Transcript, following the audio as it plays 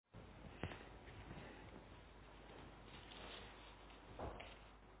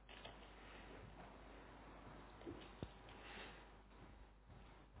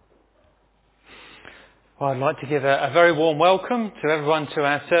Well, I'd like to give a very warm welcome to everyone to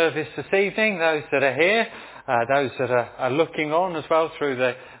our service this evening, those that are here, those that are looking on as well through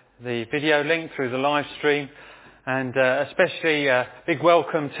the video link, through the live stream, and especially a big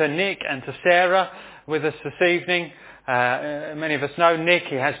welcome to Nick and to Sarah with us this evening. Many of us know Nick.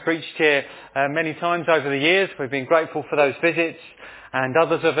 He has preached here many times over the years. We've been grateful for those visits. And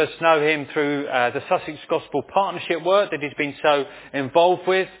others of us know him through the Sussex Gospel Partnership work that he's been so involved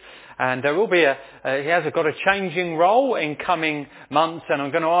with. And there will be he has got a changing role in coming months, and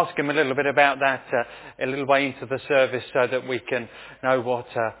I'm going to ask him a little bit about that a little way into the service so that we can know what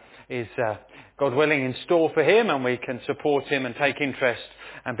is, God willing, in store for him, and we can support him and take interest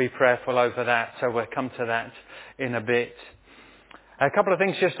and be prayerful over that. So we'll come to that in a bit. A couple of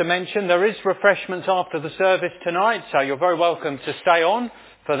things just to mention. There is refreshments after the service tonight, so you're very welcome to stay on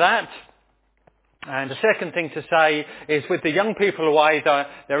for that. And the second thing to say is with the young people away,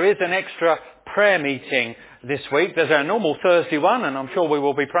 there is an extra prayer meeting this week. There's our normal Thursday one, and I'm sure we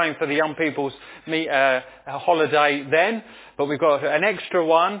will be praying for the young people's holiday then. But we've got an extra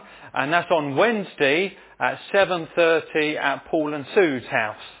one, and that's on Wednesday at 7:30 at Paul and Sue's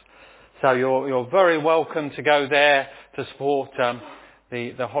house. So you're very welcome to go there to support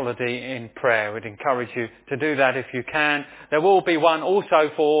the holiday in prayer. We'd encourage you to do that if you can. There will be one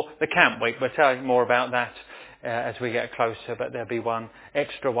also for the camp week. We'll tell you more about that as we get closer, but there'll be one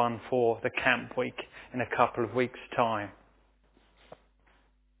extra one for the camp week in a couple of weeks' time.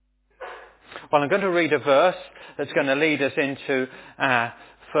 Well, I'm going to read a verse that's going to lead us into our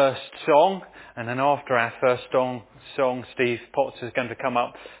first song, and then after our first song, Steve Potts is going to come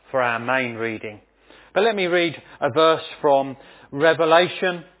up for our main reading. But let me read a verse from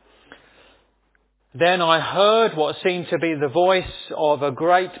Revelation. Then I heard what seemed to be the voice of a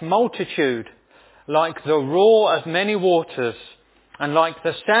great multitude, like the roar of many waters, and like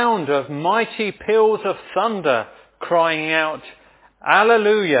the sound of mighty peals of thunder, crying out,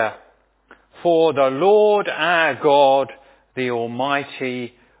 Alleluia! For the Lord our God, the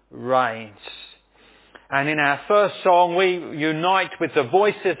Almighty, reigns. And in our first song, we unite with the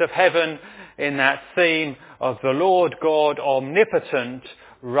voices of heaven in that theme of the Lord God omnipotent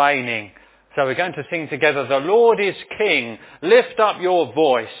reigning. So we're going to sing together, The Lord is King, lift up your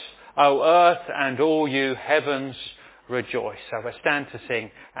voice, O earth and all you heavens rejoice. So we'll stand to sing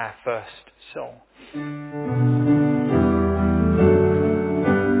our first song.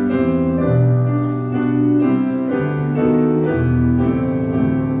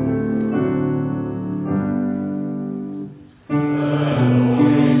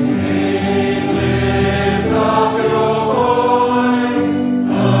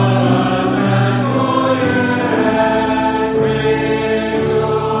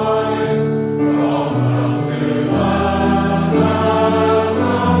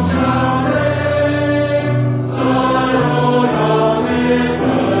 Oh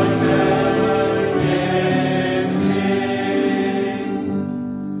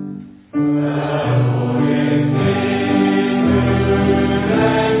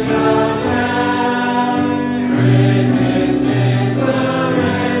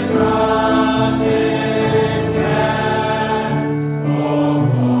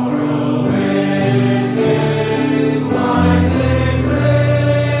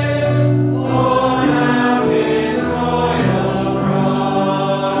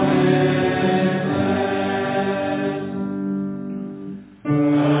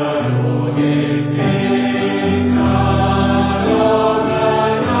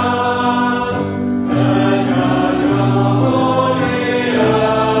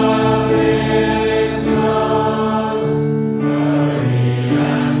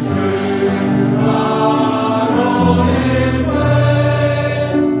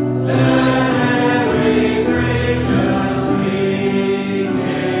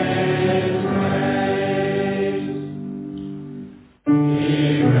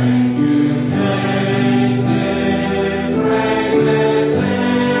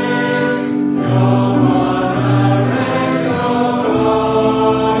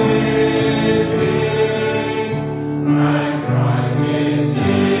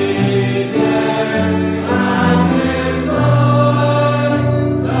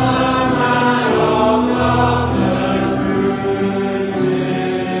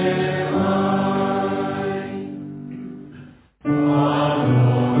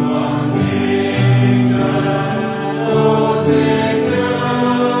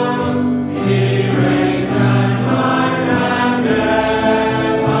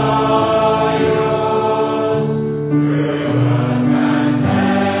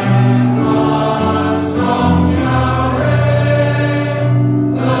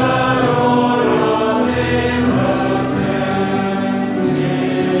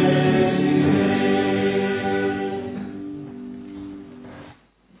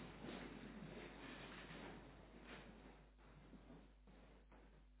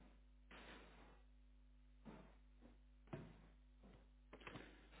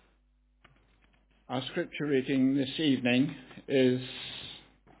Our scripture reading this evening is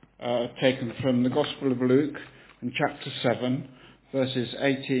taken from the Gospel of Luke in chapter 7, verses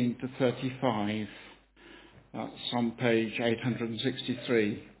 18 to 35. That's on page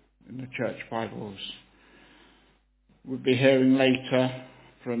 863 in the Church Bibles. We'll be hearing later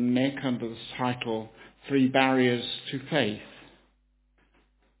from Nick under the title, 3 Barriers to Faith.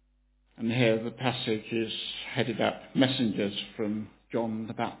 And here the passage is headed up, Messengers from John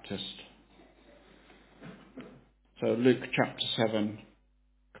the Baptist. So Luke chapter 7,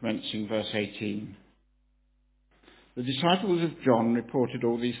 commencing verse 18. The disciples of John reported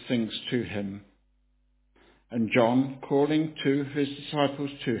all these things to him. And John, calling 2 of his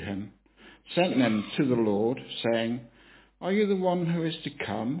disciples to him, sent them to the Lord, saying, "Are you the one who is to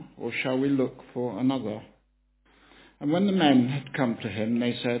come, or shall we look for another?" And when the men had come to him,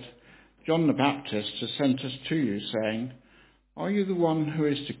 they said, "John the Baptist has sent us to you, saying, 'Are you the one who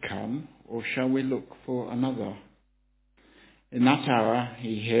is to come, or shall we look for another?'" In that hour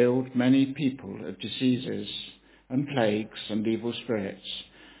he healed many people of diseases and plagues and evil spirits.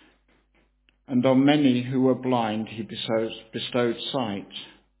 And on many who were blind he bestowed sight.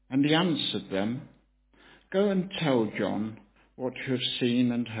 And he answered them, "Go and tell John what you have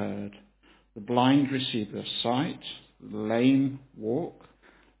seen and heard. The blind receive their sight, the lame walk,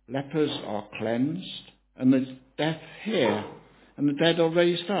 lepers are cleansed, and the deaf hear, and the dead are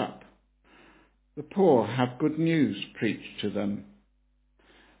raised up. The poor have good news preached to them,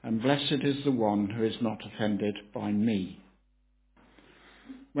 and blessed is the one who is not offended by me."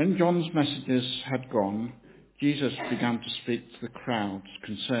 When John's messengers had gone, Jesus began to speak to the crowds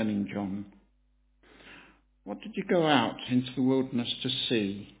concerning John. "What did you go out into the wilderness to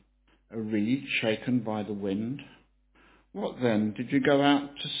see? A reed shaken by the wind? What then did you go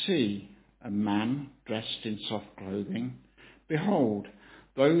out to see? A man dressed in soft clothing? Behold,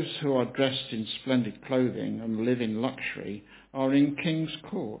 those who are dressed in splendid clothing and live in luxury are in king's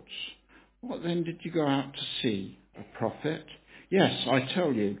courts. What then did you go out to see? A prophet? Yes, I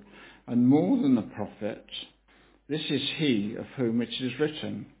tell you, and more than a prophet. This is he of whom it is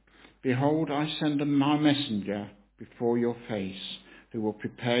written, 'Behold, I send my messenger before your face, who will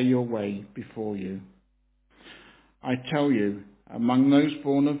prepare your way before you.' I tell you, among those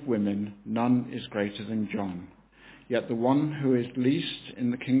born of women, none is greater than John. Yet the one who is least in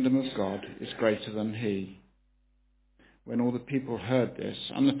the kingdom of God is greater than he." When all the people heard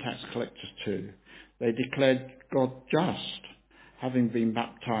this, and the tax collectors too, they declared God just, having been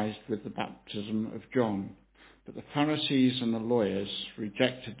baptized with the baptism of John. But the Pharisees and the lawyers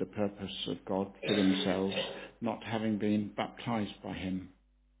rejected the purpose of God for themselves, not having been baptized by him.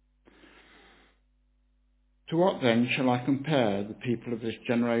 To what then shall I compare the people of this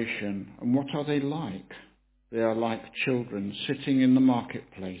generation, and what are they like? They are like children sitting in the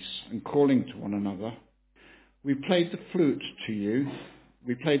marketplace and calling to one another. We played the flute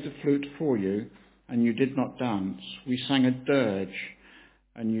for you, and you did not dance. We sang a dirge,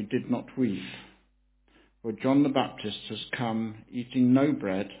 and you did not weep. For John the Baptist has come eating no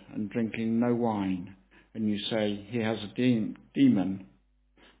bread and drinking no wine, and you say he has a demon.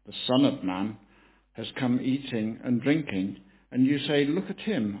 The Son of Man has come eating and drinking, and you say, 'Look at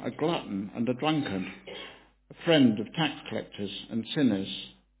him, a glutton and a drunkard, a friend of tax collectors and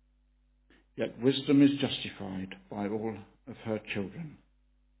sinners.' Yet wisdom is justified by all of her children."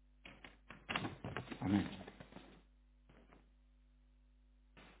 Amen.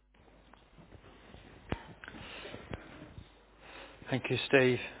 Thank you,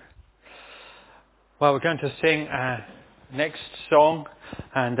 Steve. Well, we're going to sing our next song,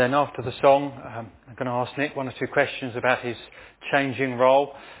 and then after the song, I'm going to ask Nick 1 or 2 questions about his changing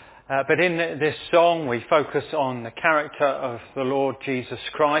role. But in this song, we focus on the character of the Lord Jesus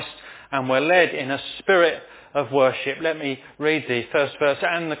Christ, and we're led in a spirit of worship. Let me read the first verse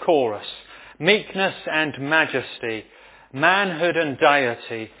and the chorus. "Meekness and majesty, manhood and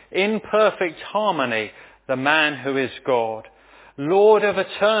deity, in perfect harmony, the man who is God. Lord of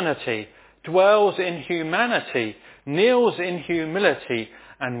eternity, dwells in humanity, kneels in humility,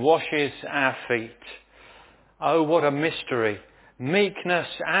 and washes our feet. Oh, what a mystery!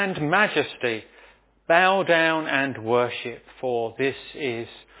 Meekness and majesty, bow down and worship, for this is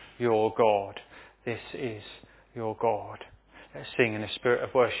your God. This is your God." Let's sing in a spirit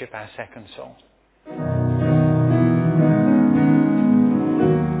of worship our second song.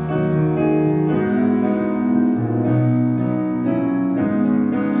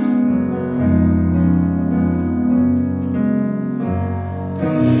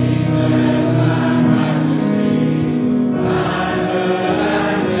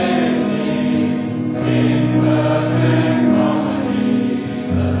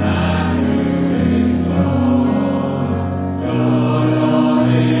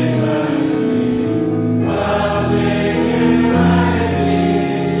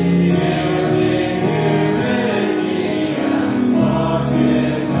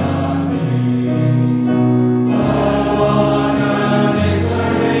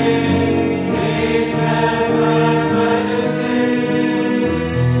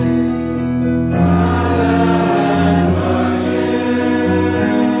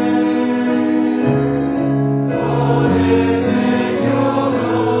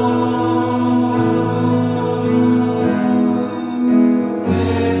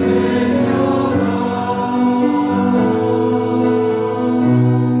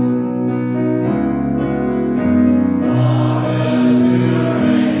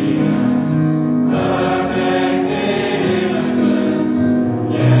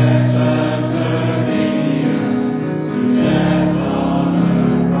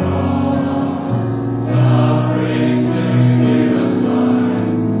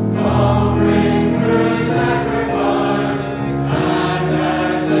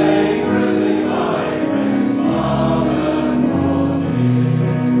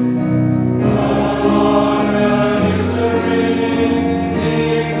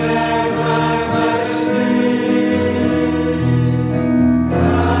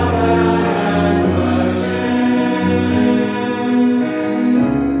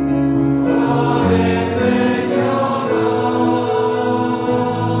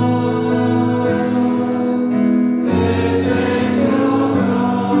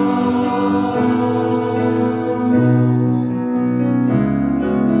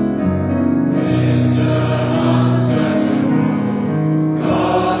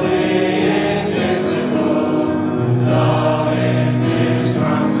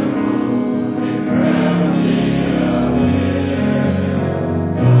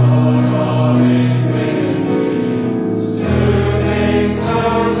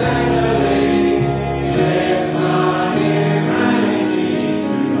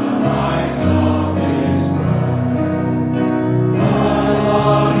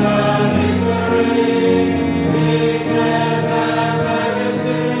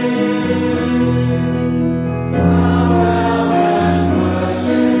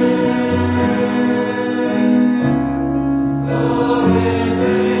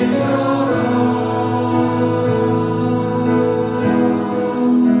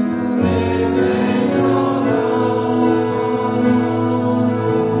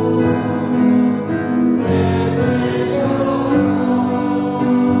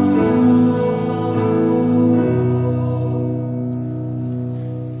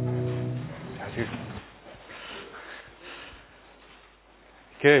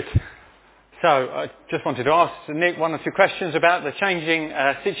 Good. So I just wanted to ask Nick one or two questions about the changing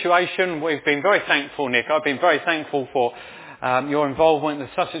situation. We've been very thankful, Nick. I've been very thankful for your involvement in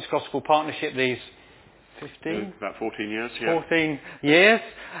the Sussex Gospel Partnership these 15? About 14 years, yeah. 14 years.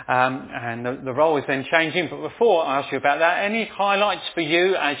 And the role is then changing. But before I ask you about that, any highlights for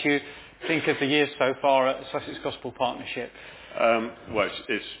you as you think of the years so far at Sussex Gospel Partnership? Well,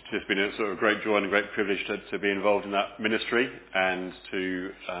 it's just been a sort of great joy and a great privilege to be involved in that ministry and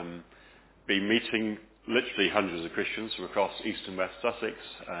to be meeting literally hundreds of Christians from across East and West Sussex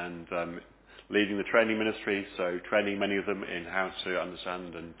and leading the training ministry, so training many of them in how to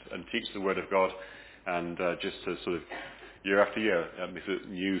understand and teach the Word of God, and just to sort of year after year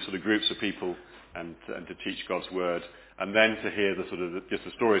new sort of groups of people and to teach God's Word, and then to hear the sort of just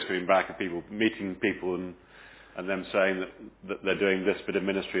the stories coming back of people meeting people and them saying that they're doing this bit of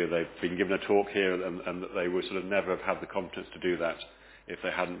ministry, or they've been given a talk here, and that they would sort of never have had the confidence to do that if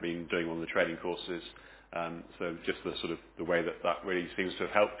they hadn't been doing one of the training courses. So just the sort of the way that really seems to have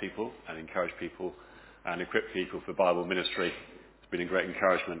helped people and encouraged people and equipped people for Bible ministry. It's been a great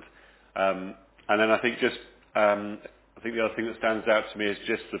encouragement. And then I think the other thing that stands out to me is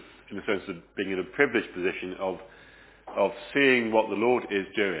just in the sense of being in a privileged position of seeing what the Lord is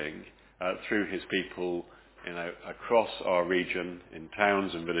doing through His people, across our region, in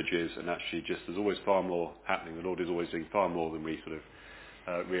towns and villages, and actually just there's always far more happening. The Lord is always doing far more than we sort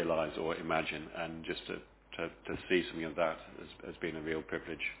of realise or imagine, and just to see something of that has been a real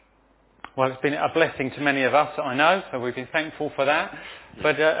privilege. Well, it's been a blessing to many of us, I know, so we've been thankful for that.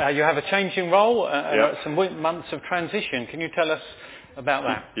 But you have a changing role, some months of transition. Can you tell us about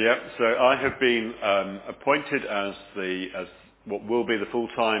that? Yeah, so I have been appointed as what will be the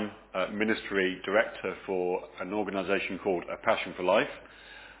full-time ministry director for an organisation called A Passion for Life.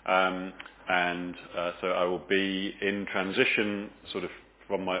 So I will be in transition sort of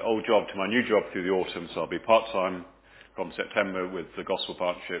from my old job to my new job through the autumn. So I'll be part-time from September with the Gospel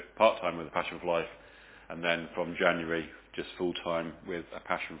Partnership, part-time with A Passion for Life, and then from January just full-time with A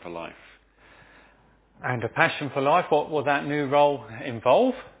Passion for Life. And A Passion for Life, what will that new role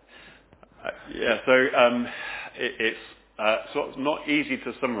involve? It's sort of not easy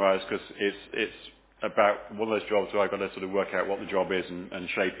to summarise because it's about one of those jobs where I've got to sort of work out what the job is and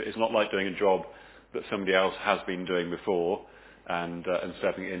shape it. It's not like doing a job that somebody else has been doing before and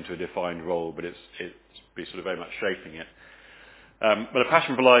stepping into a defined role, but it's be sort of very much shaping it. But A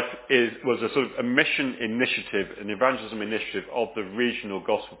Passion for Life was a sort of a mission initiative, an evangelism initiative of the regional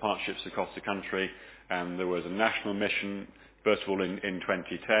gospel partnerships across the country, and there was a national mission, first of all in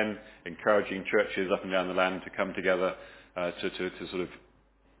 2010, encouraging churches up and down the land to come together to sort of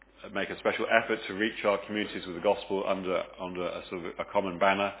make a special effort to reach our communities with the gospel under a sort of a common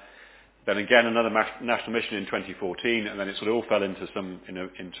banner. Then again another national mission in 2014, and then it sort of all fell into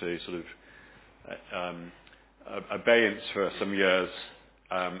sort of abeyance for some years.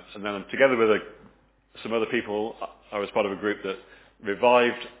 And then together with some other people, I was part of a group that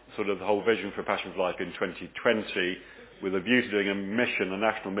revived sort of the whole vision for Passion for Life in 2020 with a view to doing a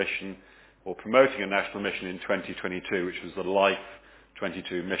national mission, or promoting a national mission in 2022, which was the Life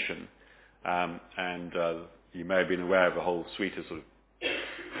 22 mission. You may have been aware of a whole suite of sort of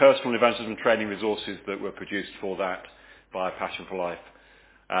personal evangelism training resources that were produced for that by Passion for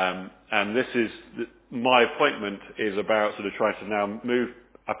Life. And this is, my appointment is about sort of trying to now move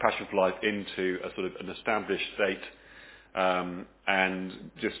A Passion for Life into a sort of an established state, and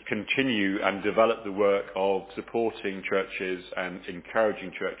just continue and develop the work of supporting churches and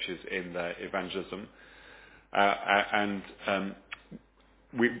encouraging churches in their evangelism.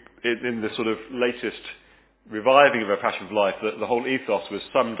 In the sort of latest reviving of A Passion for Life, the whole ethos was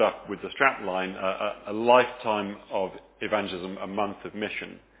summed up with the strapline, a lifetime of evangelism, a month of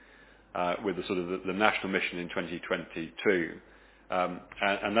mission, with the sort of the national mission in 2022.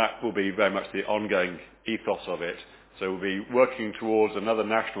 And that will be very much the ongoing ethos of it. So we'll be working towards another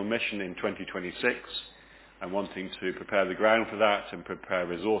national mission in 2026 and wanting to prepare the ground for that and prepare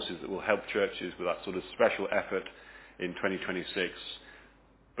resources that will help churches with that sort of special effort in 2026.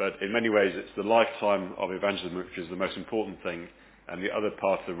 But in many ways it's the lifetime of evangelism which is the most important thing, and the other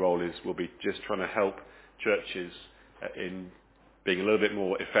part of the role will be just trying to help churches in being a little bit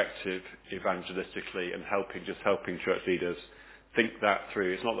more effective evangelistically and helping church leaders think that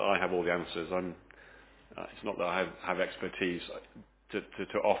through. It's not that I have all the answers. It's not that I have expertise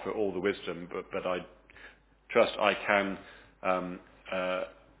to offer all the wisdom, but I trust I can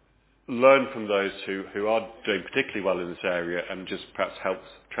learn from those who are doing particularly well in this area, and just perhaps help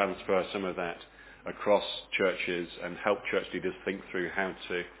transfer some of that across churches and help church leaders think through how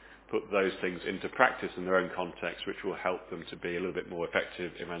to put those things into practice in their own context, which will help them to be a little bit more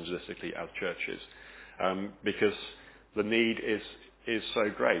effective evangelistically as churches. Because the need is so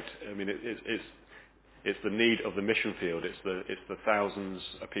great. I mean, it's the need of the mission field. It's the thousands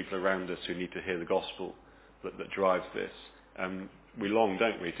of people around us who need to hear the gospel that drives this. We long,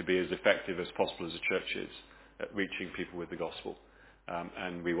 don't we, to be as effective as possible as a church is at reaching people with the gospel.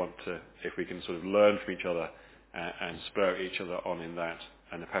 And we want to, if we can sort of learn from each other and spur each other on in that,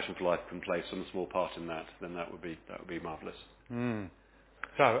 and the Passion for Life can play some small part in that, then that would be marvellous.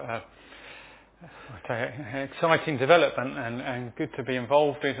 So, exciting development and good to be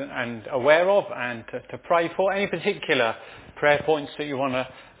involved in and aware of and to pray for. Any particular prayer points that you want to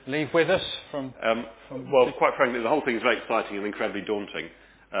leave with us from well, quite frankly, the whole thing is very exciting and incredibly daunting.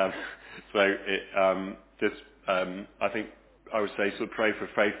 I think I would say sort of pray for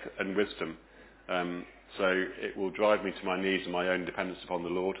faith and wisdom. So it will drive me to my knees and my own dependence upon the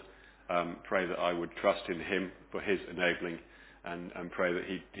Lord. Pray that I would trust in Him for His enabling, and pray that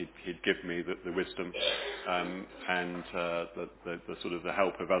He'd give me the wisdom and the sort of the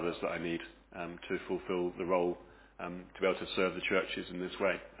help of others that I need to fulfil the role, to be able to serve the churches in this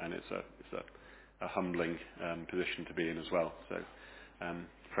way. And it's a humbling position to be in as well. So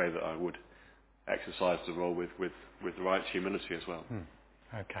pray that I would exercise the role with the right humility as well.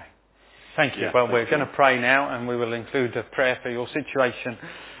 Okay. Thank you. Yeah, well, we're going to pray now, and we will include a prayer for your situation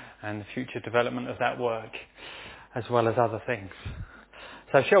and the future development of that work, as well as other things.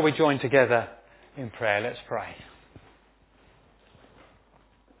 So shall we join together in prayer? Let's pray.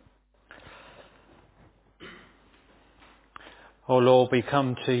 O Lord, we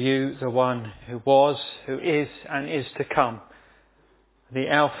come to you, the one who was, who is, and is to come, the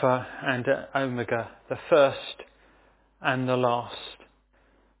Alpha and Omega, the first and the last.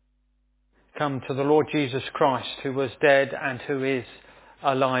 Come to the Lord Jesus Christ, who was dead and who is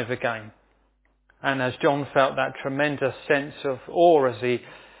alive again. And as John felt that tremendous sense of awe as he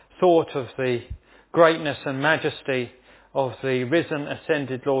thought of the greatness and majesty of the risen,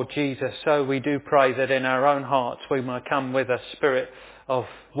 ascended Lord Jesus, so we do pray that in our own hearts we might come with a spirit of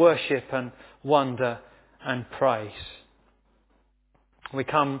worship and wonder and praise. We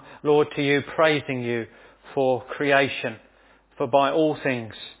come, Lord, to you, praising you for creation, for by all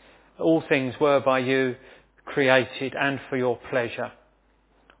things were by you created and for your pleasure.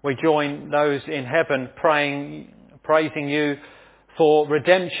 We join those in heaven praising you for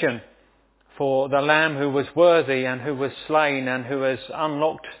redemption, for the Lamb who was worthy and who was slain and who has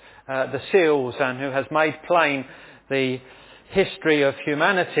unlocked the seals and who has made plain the history of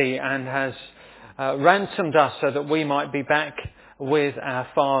humanity and has ransomed us so that we might be back with our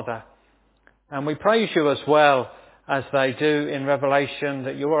Father. And we praise you as well, as they do in Revelation,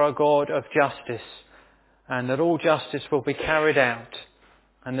 that you are a God of justice and that all justice will be carried out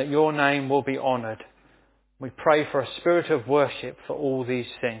and that your name will be honoured. We pray for a spirit of worship for all these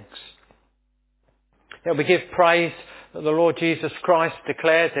things. That we give praise that the Lord Jesus Christ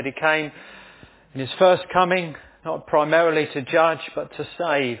declared that he came in his first coming, not primarily to judge, but to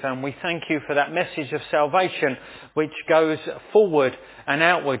save. And we thank you for that message of salvation which goes forward and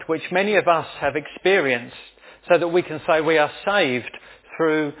outward, which many of us have experienced, so that we can say we are saved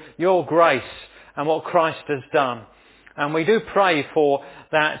through your grace and what Christ has done. And we do pray for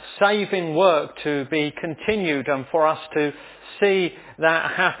that saving work to be continued and for us to see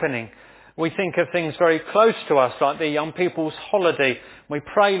that happening. We think of things very close to us, like the young people's holiday. We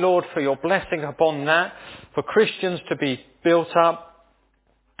pray, Lord, for your blessing upon that, for Christians to be built up,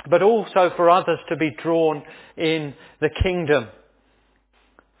 but also for others to be drawn in the kingdom.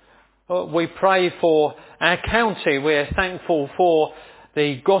 We pray for our county. We're thankful for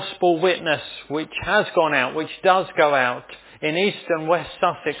the gospel witness which has gone out, which does go out in East and West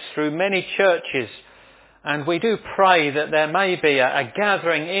Sussex through many churches. And we do pray that there may be a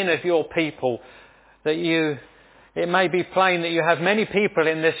gathering in of your people, that it may be plain that you have many people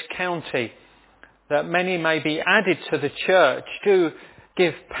in this county, that many may be added to the church to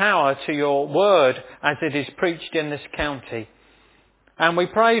give power to your word as it is preached in this county. And we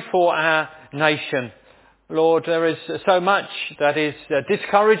pray for our nation. Lord, there is so much that is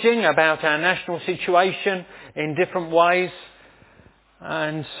discouraging about our national situation in different ways.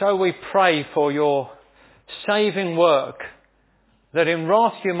 And so we pray for your saving work, that in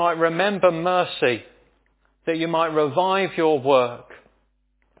wrath you might remember mercy, that you might revive your work.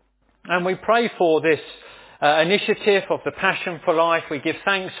 And we pray for this initiative of the Passion for Life. We give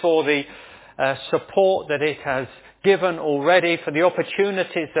thanks for the support that it has given already, for the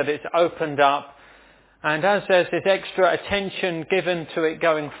opportunities that it's opened up. And as there's this extra attention given to it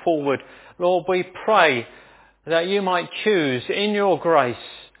going forward, Lord, we pray that you might choose in your grace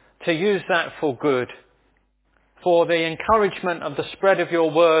to use that for good, for the encouragement of the spread of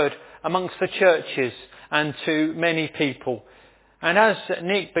your word amongst the churches and to many people. And as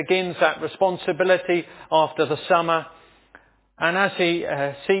Nick begins that responsibility after the summer, and as he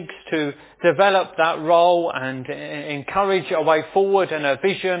seeks to develop that role and encourage a way forward and a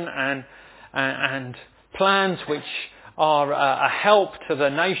vision and plans which are a help to the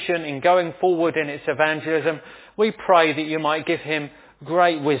nation in going forward in its evangelism, we pray that you might give him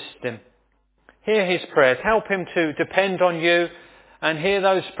great wisdom. Hear his prayers. Help him to depend on you and hear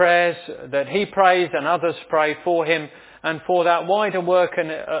those prayers that he prays and others pray for him and for that wider work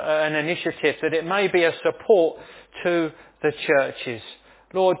and initiative, that it may be a support to the churches.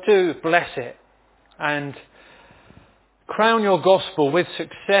 Lord, do bless it and crown your gospel with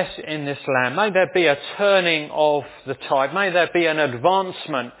success in this land. May there be a turning of the tide. May there be an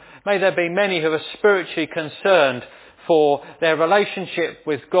advancement. May there be many who are spiritually concerned for their relationship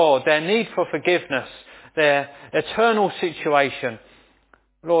with God, their need for forgiveness, their eternal situation.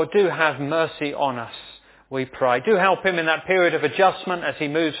 Lord, do have mercy on us, we pray. Do help him in that period of adjustment as he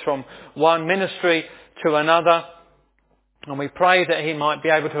moves from one ministry to another. And we pray that he might be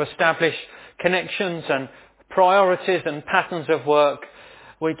able to establish connections and priorities and patterns of work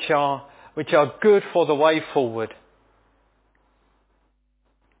which are good for the way forward.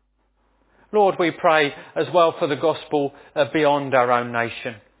 Lord, we pray as well for the gospel beyond our own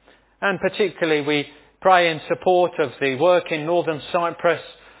nation. And particularly we pray in support of the work in Northern Cyprus.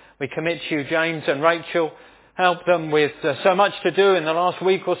 We commit to you, James and Rachel. Help them with so much to do in the last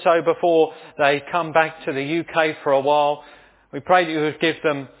week or so before they come back to the UK for a while. We pray that you would give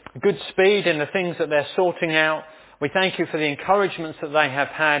them good speed in the things that they're sorting out. We thank you for the encouragements that they have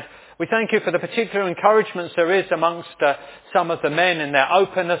had. We thank you for the particular encouragements there is amongst some of the men and their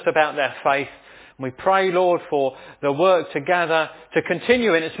openness about their faith. And we pray, Lord, for the work to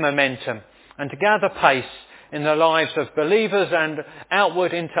continue in its momentum and to gather pace in the lives of believers and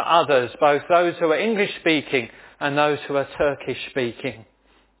outward into others, both those who are English speaking and those who are Turkish speaking.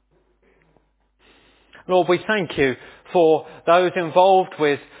 Lord, we thank you for those involved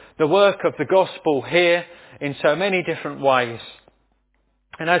with the work of the gospel here in so many different ways.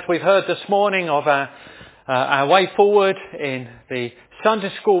 And as we've heard this morning of our way forward in the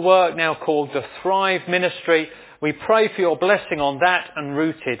Sunday school work now called the Thrive Ministry, we pray for your blessing on that and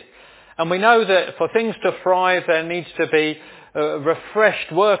rooted. And we know that for things to thrive there needs to be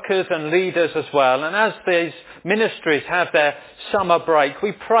refreshed workers and leaders as well. And as these ministries have their summer break,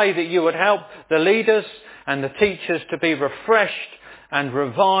 we pray that you would help the leaders and the teachers to be refreshed and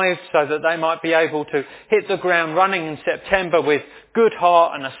revived so that they might be able to hit the ground running in September with good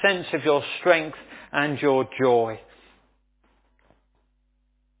heart and a sense of your strength and your joy.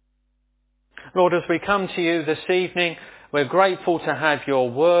 Lord, as we come to you this evening, we're grateful to have your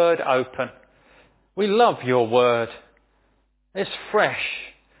word open. We love your word. It's fresh.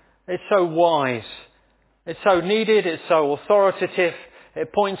 It's so wise. It's so needed. It's so authoritative.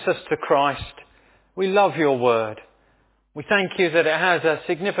 It points us to Christ. We love your word. We thank you that it has a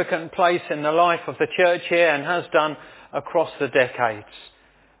significant place in the life of the church here and has done across the decades.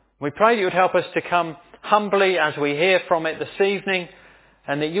 We pray that you would help us to come humbly as we hear from it this evening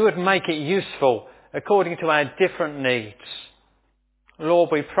and that you would make it useful according to our different needs. Lord,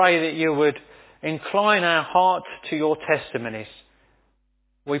 we pray that you would incline our hearts to your testimonies.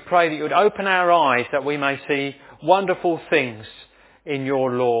 We pray that you would open our eyes that we may see wonderful things in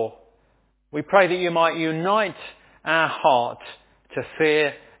your law. We pray that you might unite our heart to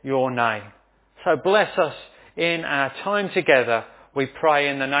fear your name. So bless us in our time together, we pray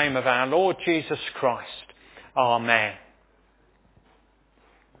in the name of our Lord Jesus Christ. Amen.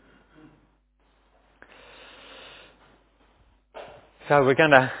 So we're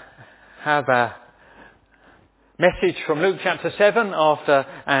going to have a message from Luke chapter 7 after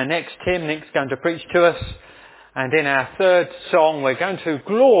our next hymn. Nick's going to preach to us. And in our third song, we're going to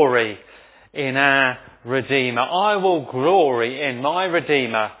glory in our Redeemer. I will glory in my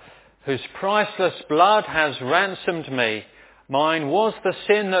Redeemer, whose priceless blood has ransomed me. Mine was the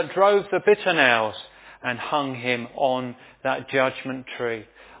sin that drove the bitter nails and hung him on that judgment tree.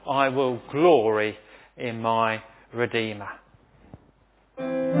 I will glory in my Redeemer.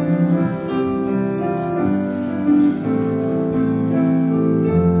 Oh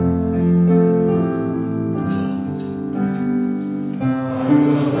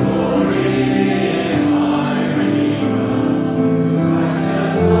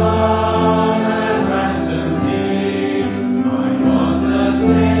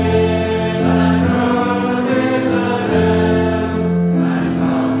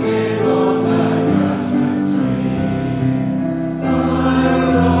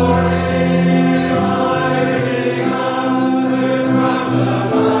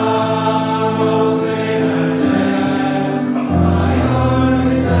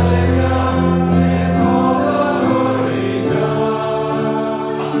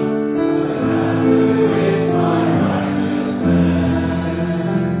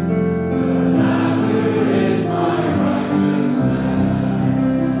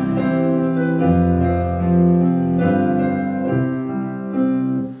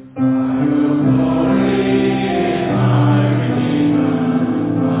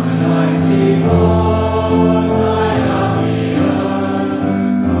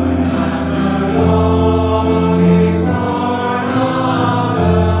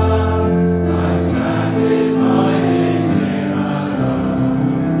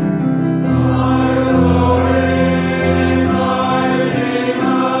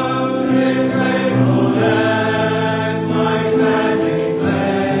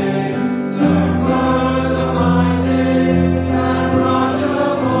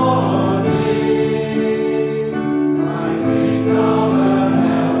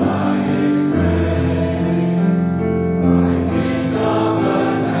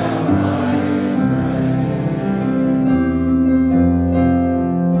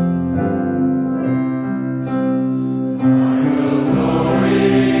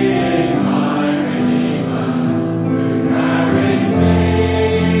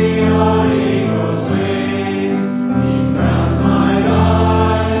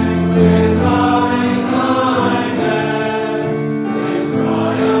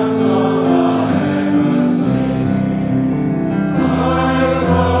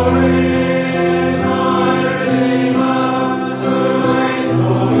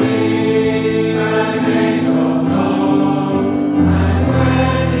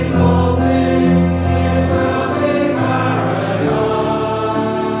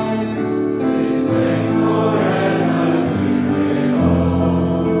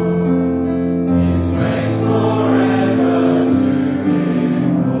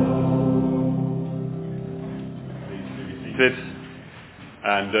seated.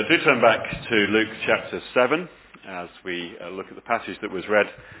 And do turn back to Luke chapter 7 as we look at the passage that was read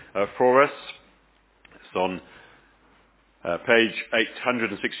for us. It's on page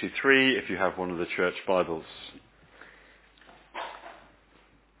 863 if you have one of the church Bibles.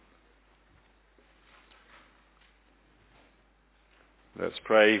 Let's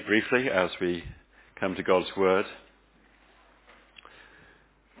pray briefly as we come to God's word.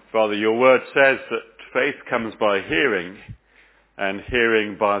 Father, your word says that faith comes by hearing, and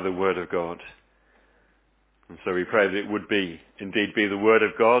hearing by the word of God. And so we pray that it would indeed be the word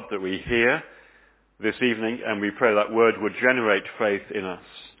of God that we hear this evening, and we pray that word would generate faith in us,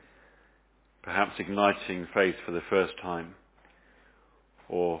 perhaps igniting faith for the first time,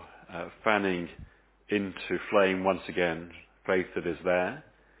 or fanning into flame once again faith that is there,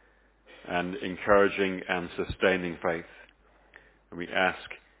 and encouraging and sustaining faith. And we ask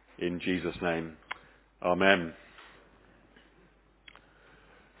in Jesus' name, Amen.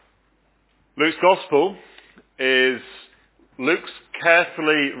 Luke's Gospel is Luke's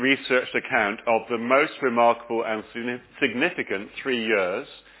carefully researched account of the most remarkable and significant 3 years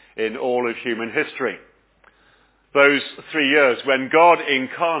in all of human history. Those 3 years when God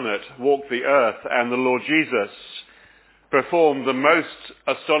incarnate walked the earth and the Lord Jesus performed the most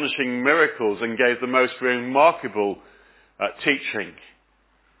astonishing miracles and gave the most remarkable teaching.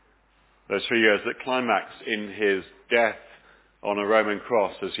 Those 3 years that climaxed in his death on a Roman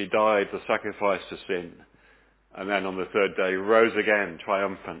cross as he died the sacrifice to sin, and then on the third day rose again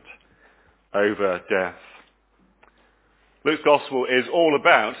triumphant over death. Luke's Gospel is all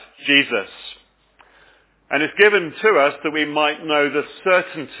about Jesus, and it's given to us that we might know the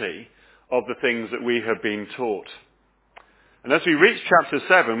certainty of the things that we have been taught. And as we reach chapter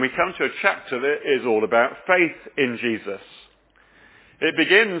 7, we come to a chapter that is all about faith in Jesus. It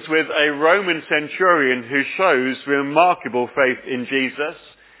begins with a Roman centurion who shows remarkable faith in Jesus.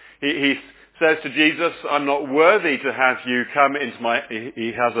 He says to Jesus, I'm not worthy to have you come into my...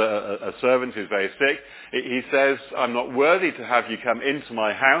 He has a servant who's very sick. He says, I'm not worthy to have you come into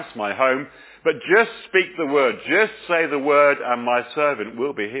my house, my home, but just speak the word, just say the word, and my servant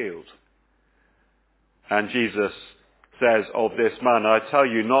will be healed. And Jesus says of this man, I tell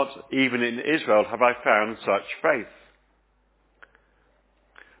you, not even in Israel have I found such faith.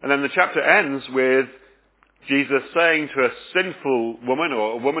 And then the chapter ends with Jesus saying to a sinful woman,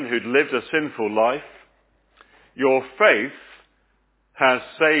 or a woman who'd lived a sinful life, your faith has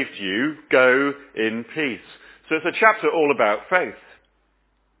saved you, go in peace. So it's a chapter all about faith.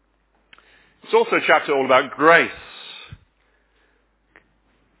 It's also a chapter all about grace.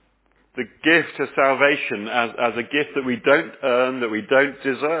 The gift of salvation as a gift that we don't earn, that we don't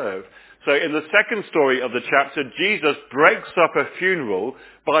deserve. So in the second story of the chapter, Jesus breaks up a funeral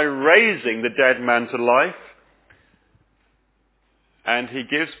by raising the dead man to life, and he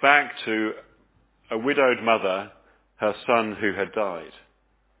gives back to a widowed mother her son who had died.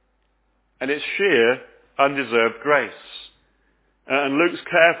 And it's sheer, undeserved grace. And Luke's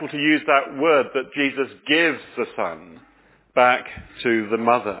careful to use that word that Jesus gives the son back to the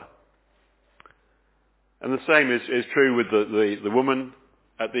mother. And the same is true with the woman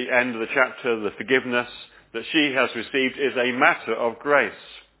at the end of the chapter. The forgiveness that she has received is a matter of grace.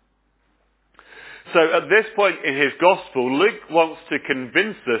 So at this point in his gospel, Luke wants to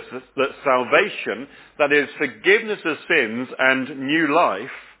convince us that salvation, that is forgiveness of sins and new life,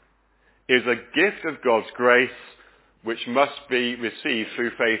 is a gift of God's grace which must be received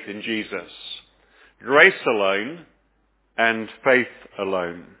through faith in Jesus. Grace alone and faith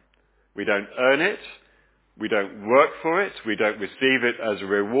alone. We don't earn it. We don't work for it. We don't receive it as a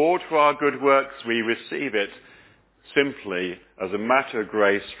reward for our good works. We receive it simply as a matter of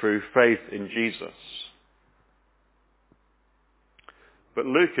grace through faith in Jesus. But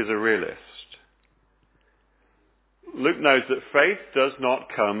Luke is a realist. Luke knows that faith does not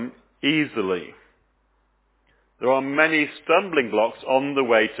come easily. There are many stumbling blocks on the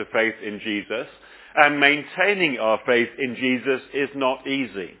way to faith in Jesus, and maintaining our faith in Jesus is not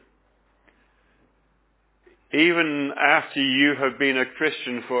easy. Even after you have been a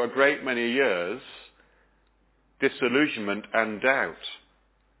Christian for a great many years, disillusionment and doubt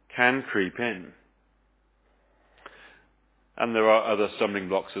can creep in. And there are other stumbling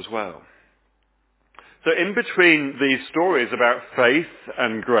blocks as well. So in between these stories about faith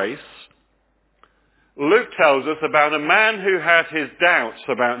and grace, Luke tells us about a man who had his doubts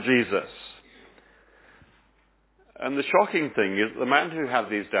about Jesus. And the shocking thing is the man who had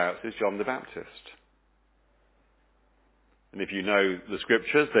these doubts is John the Baptist. And if you know the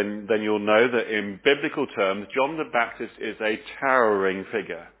scriptures, then you'll know that in biblical terms, John the Baptist is a towering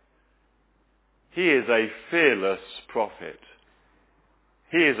figure. He is a fearless prophet.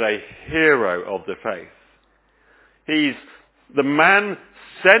 He is a hero of the faith. He's the man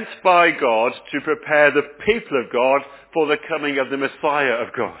sent by God to prepare the people of God for the coming of the Messiah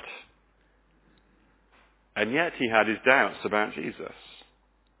of God. And yet he had his doubts about Jesus.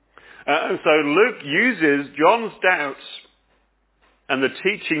 And so Luke uses John's doubts and the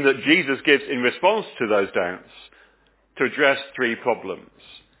teaching that Jesus gives in response to those doubts to address three problems,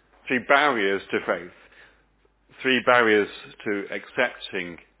 three barriers to faith, three barriers to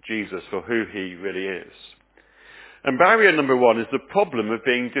accepting Jesus for who he really is. And barrier number one is the problem of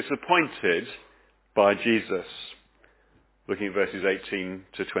being disappointed by Jesus. Looking at verses 18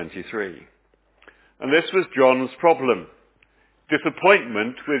 to 23. And this was John's problem.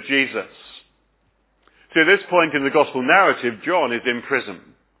 Disappointment with Jesus. So at this point in the gospel narrative, John is in prison.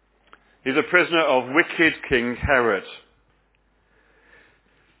 He's a prisoner of wicked King Herod.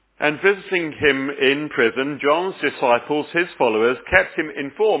 And visiting him in prison, John's disciples, his followers, kept him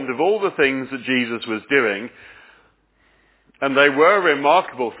informed of all the things that Jesus was doing. And they were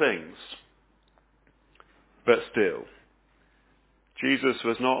remarkable things. But still, Jesus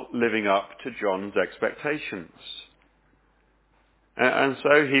was not living up to John's expectations. And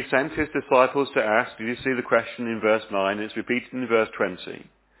so he sent his disciples to ask, did you see the question in verse 9? It's repeated in verse 20.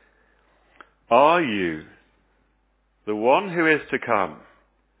 Are you the one who is to come?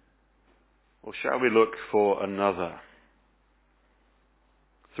 Or shall we look for another?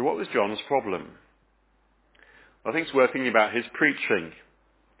 So what was John's problem? I think it's worth thinking about his preaching.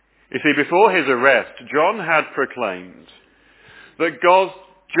 You see, before his arrest, John had proclaimed that God's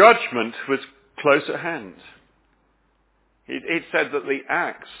judgment was close at hand. He'd said that the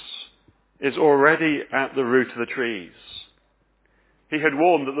axe is already at the root of the trees. He had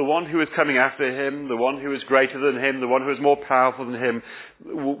warned that the one who was coming after him, the one who was greater than him, the one who was more powerful than him,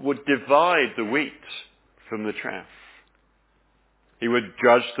 would divide the wheat from the chaff. He would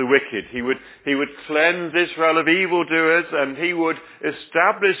judge the wicked. He would cleanse Israel of evildoers, and he would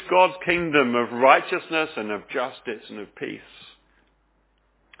establish God's kingdom of righteousness and of justice and of peace.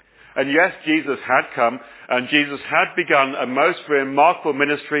 And yes, Jesus had come, and Jesus had begun a most remarkable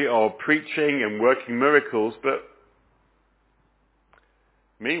ministry of preaching and working miracles, but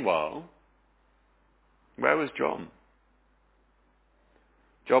meanwhile, where was John?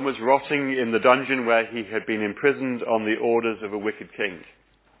 John was rotting in the dungeon where he had been imprisoned on the orders of a wicked king.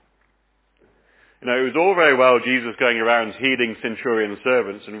 You know, it was all very well Jesus going around healing centurion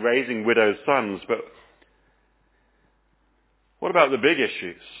servants and raising widows' sons, but what about the big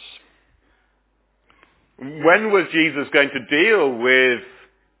issues? When was Jesus going to deal with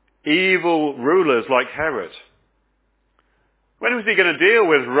evil rulers like Herod? When was he going to deal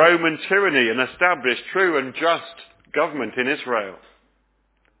with Roman tyranny and establish true and just government in Israel?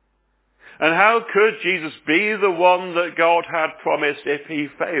 And how could Jesus be the one that God had promised if he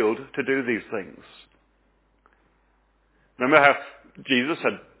failed to do these things? Remember how Jesus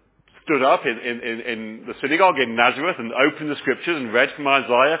had stood up in the synagogue in Nazareth and opened the scriptures and read from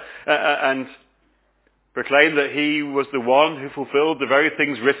Isaiah and proclaimed that he was the one who fulfilled the very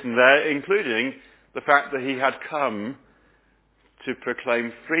things written there, including the fact that he had come to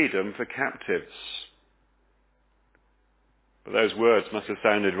proclaim freedom for captives. But those words must have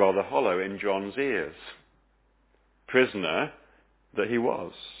sounded rather hollow in John's ears. Prisoner that he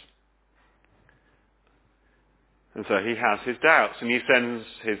was. And so he has his doubts, and he sends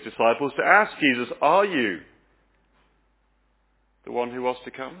his disciples to ask Jesus, are you the one who was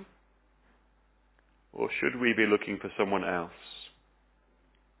to come? Or should we be looking for someone else?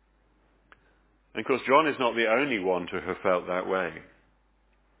 And of course, John is not the only one to have felt that way.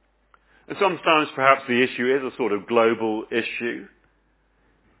 And sometimes perhaps the issue is a sort of global issue.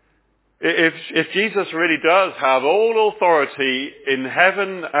 If Jesus really does have all authority in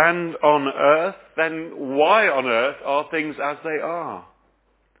heaven and on earth, then why on earth are things as they are?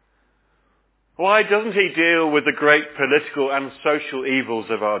 Why doesn't he deal with the great political and social evils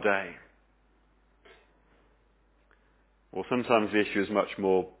of our day? Well, sometimes the issue is much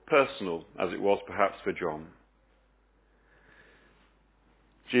more personal, as it was perhaps for John.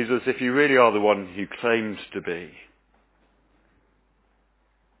 Jesus, if you really are the one you claimed to be,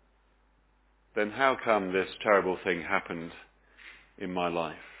 then how come this terrible thing happened in my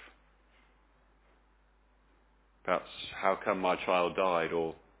life? Perhaps how come my child died,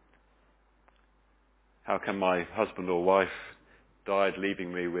 or how come my husband or wife died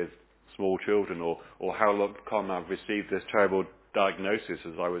leaving me with small children, or how come I've received this terrible diagnosis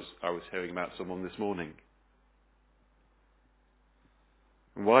as I was hearing about someone this morning?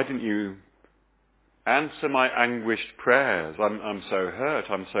 Why didn't you Answer my anguished prayers. I'm so hurt.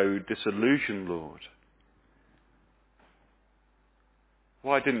 I'm so disillusioned, Lord.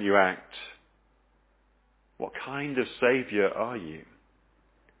 Why didn't you act? What kind of Saviour are you?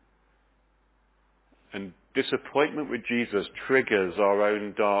 And disappointment with Jesus triggers our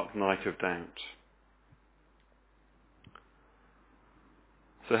own dark night of doubt.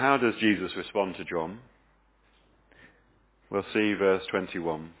 So how does Jesus respond to John? We'll see verse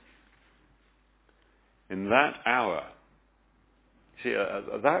 21. In that hour, see,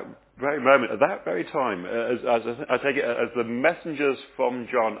 at that very moment, at that very time, I take it, as the messengers from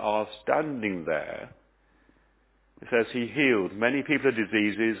John are standing there, it says he healed many people of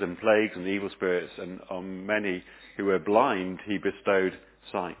diseases and plagues and evil spirits, and on many who were blind he bestowed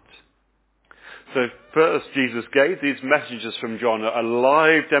sight. So first, Jesus gave these messages from John a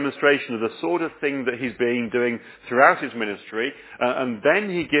live demonstration of the sort of thing that he's been doing throughout his ministry, and then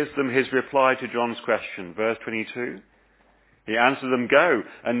he gives them his reply to John's question. Verse 22, he answered them, "Go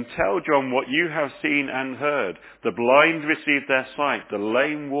and tell John what you have seen and heard. The blind receive their sight, the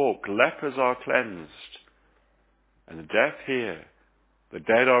lame walk, lepers are cleansed, and the deaf hear, the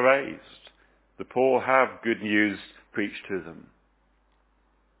dead are raised, the poor have good news preached to them."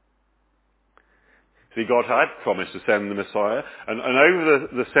 See, God had promised to send the Messiah, and over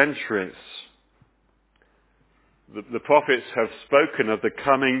the centuries, the prophets have spoken of the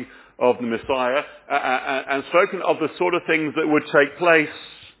coming of the Messiah, and spoken of the sort of things that would take place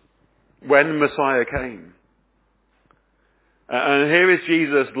when the Messiah came. And here is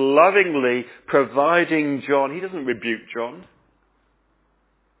Jesus lovingly providing John. He doesn't rebuke John.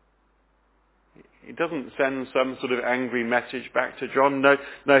 He doesn't send some sort of angry message back to John. No,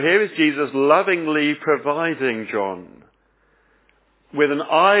 here is Jesus lovingly providing John with an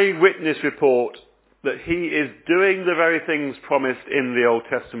eyewitness report that he is doing the very things promised in the Old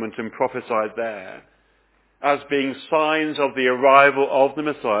Testament and prophesied there as being signs of the arrival of the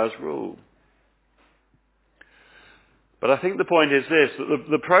Messiah's rule. But I think the point is this, that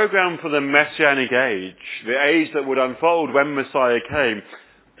the program for the Messianic age, the age that would unfold when Messiah came,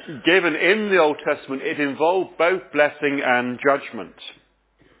 given in the Old Testament, it involved both blessing and judgment.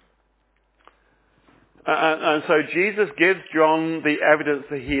 And so Jesus gives John the evidence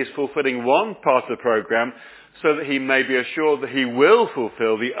that he is fulfilling one part of the program so that he may be assured that he will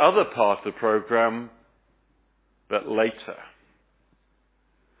fulfill the other part of the program, but later.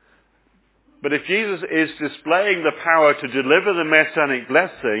 But if Jesus is displaying the power to deliver the Messianic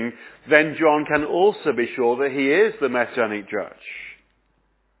blessing, then John can also be sure that he is the Messianic judge.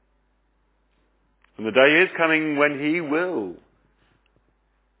 And the day is coming when he will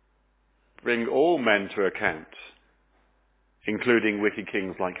bring all men to account, including wicked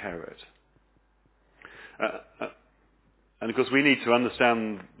kings like Herod. And of course we need to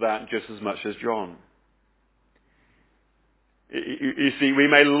understand that just as much as John. You see, we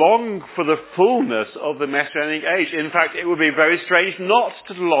may long for the fullness of the Messianic age. In fact, it would be very strange not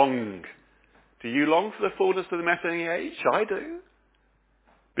to long. Do you long for the fullness of the Messianic age? I do.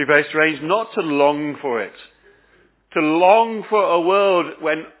 It would be very strange not to long for it. To long for a world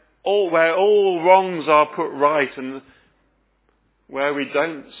where all wrongs are put right and where we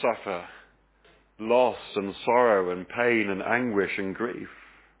don't suffer loss and sorrow and pain and anguish and grief.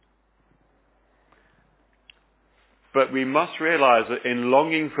 But we must realize that in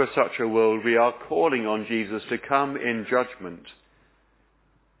longing for such a world, we are calling on Jesus to come in judgment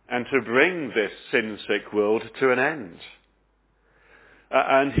and to bring this sin-sick world to an end.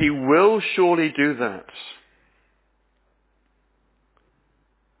 And he will surely do that.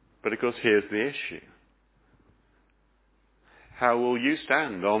 But of course, here's the issue. How will you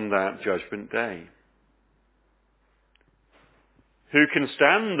stand on that judgment day? Who can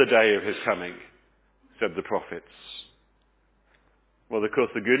stand the day of his coming? Said the prophets. Well, of course,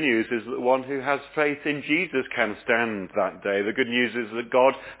 the good news is that the one who has faith in Jesus can stand that day. The good news is that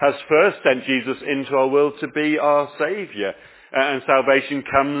God has first sent Jesus into our world to be our Saviour. And salvation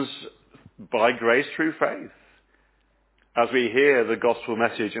comes by grace through faith, as we hear the gospel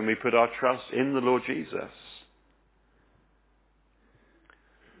message and we put our trust in the Lord Jesus.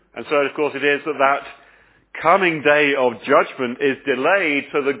 And so, of course, it is that coming day of judgment is delayed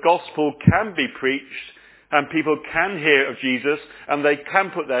so the gospel can be preached and people can hear of Jesus and they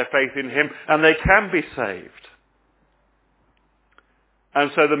can put their faith in him and they can be saved. And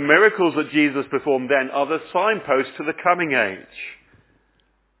so the miracles that Jesus performed then are the signpost to the coming age.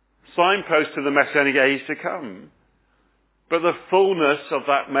 Signpost to the Messianic age to come. But the fullness of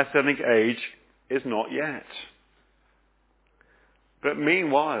that Messianic age is not yet. But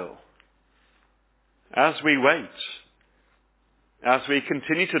meanwhile, as we wait, as we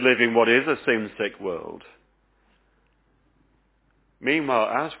continue to live in what is a sin-sick world.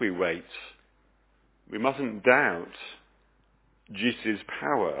 Meanwhile, as we wait, we mustn't doubt Jesus'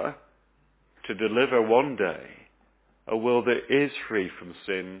 power to deliver one day a world that is free from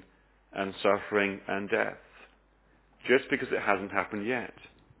sin and suffering and death, just because it hasn't happened yet.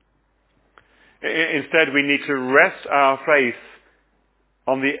 Instead, we need to rest our faith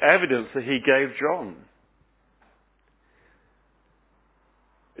on the evidence that he gave John.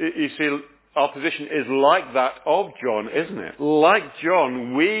 You see, our position is like that of John, isn't it? Like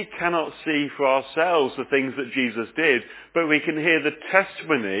John, we cannot see for ourselves the things that Jesus did, but we can hear the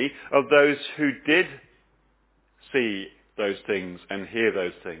testimony of those who did see those things and hear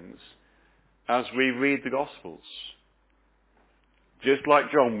those things as we read the Gospels. Just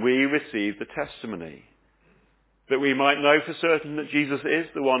like John, we receive the testimony that we might know for certain that Jesus is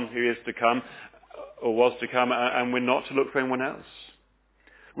the one who is to come, or was to come, and we're not to look for anyone else.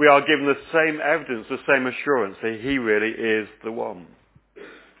 We are given the same evidence, the same assurance that he really is the one.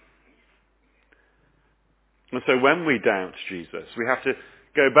 And so when we doubt Jesus, we have to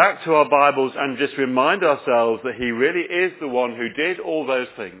go back to our Bibles and just remind ourselves that he really is the one who did all those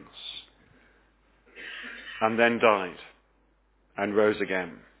things and then died and rose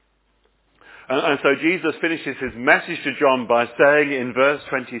again. And so Jesus finishes his message to John by saying in verse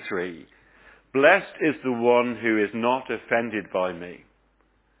 23, "Blessed is the one who is not offended by me."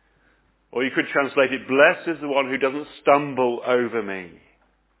 Or you could translate it, "Blessed is the one who doesn't stumble over me."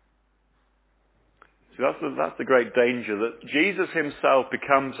 So that's the great danger, that Jesus himself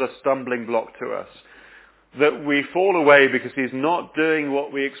becomes a stumbling block to us. That we fall away because he's not doing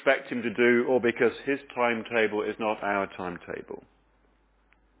what we expect him to do, or because his timetable is not our timetable.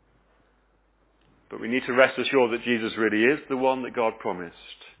 But we need to rest assured that Jesus really is the one that God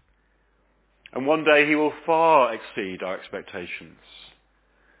promised. And one day he will far exceed our expectations.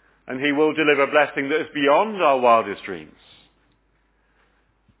 And he will deliver a blessing that is beyond our wildest dreams.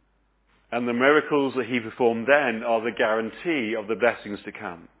 And the miracles that he performed then are the guarantee of the blessings to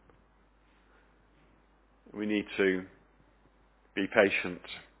come. We need to be patient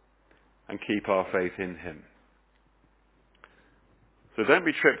and keep our faith in him. So don't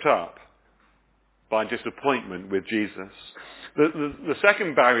be tripped up by disappointment with Jesus. The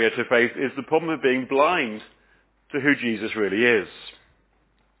second barrier to faith is the problem of being blind to who Jesus really is.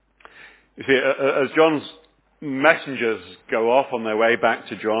 You see, as John's messengers go off on their way back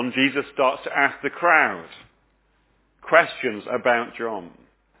to John, Jesus starts to ask the crowd questions about John.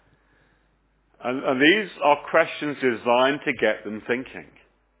 And these are questions designed to get them thinking.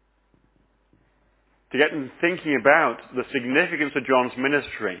 To get them thinking about the significance of John's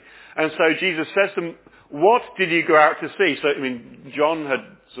ministry. And so Jesus says to them, "What did you go out to see?" So, John had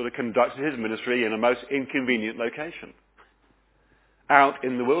sort of conducted his ministry in a most inconvenient location. Out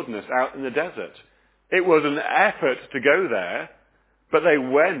in the wilderness, out in the desert. It was an effort to go there, but they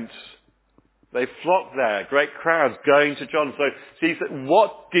went. They flocked there, great crowds going to John. So he said,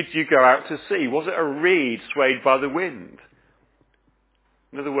 "What did you go out to see? Was it a reed swayed by the wind?"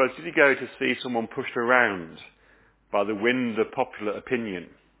 In other words, did you go to see someone pushed around by the wind of popular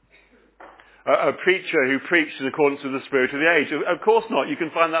opinion? A preacher who preached in accordance with the spirit of the age? Of course not. You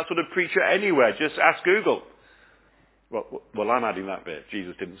can find that sort of preacher anywhere. Just ask Google. Well, I'm adding that bit.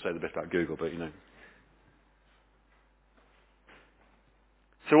 Jesus didn't say the bit about Google, but you know.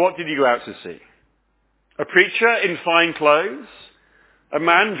 So what did you go out to see? A preacher in fine clothes? A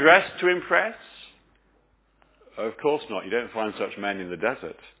man dressed to impress? Of course not. You don't find such men in the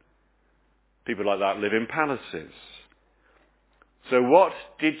desert. People like that live in palaces. So what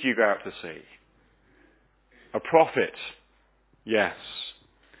did you go out to see? A prophet? Yes.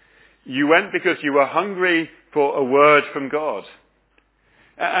 You went because you were hungry for a word from God.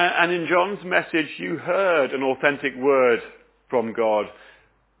 And in John's message, you heard an authentic word from God.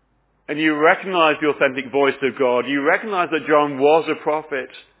 And you recognized the authentic voice of God. You recognized that John was a prophet.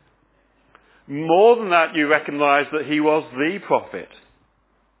 More than that, you recognized that he was the prophet.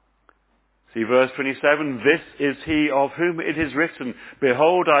 See verse 27, "This is he of whom it is written,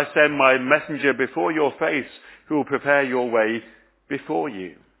 'Behold, I send my messenger before your face, who will prepare your way before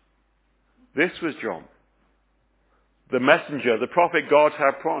you.'" This was John, the messenger, the prophet God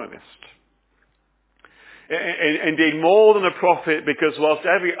had promised. Indeed, more than a prophet, because whilst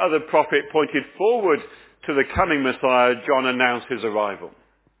every other prophet pointed forward to the coming Messiah, John announced his arrival.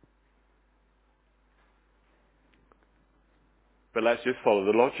 But let's just follow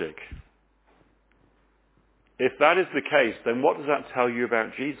the logic. If that is the case, then what does that tell you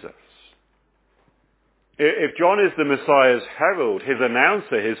about Jesus? If John is the Messiah's herald, his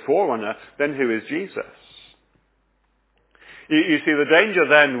announcer, his forerunner, then who is Jesus? You see, the danger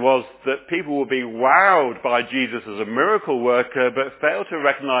then was that people would be wowed by Jesus as a miracle worker, but fail to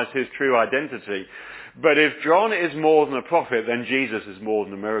recognize his true identity. But if John is more than a prophet, then Jesus is more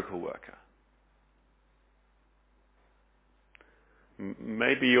than a miracle worker.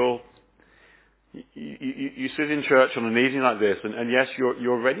 Maybe you sit in church on an evening like this, and yes,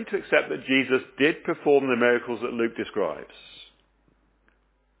 you're ready to accept that Jesus did perform the miracles that Luke describes.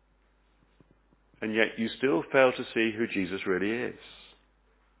 And yet you still fail to see who Jesus really is.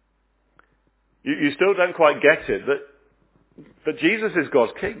 You still don't quite get it, that Jesus is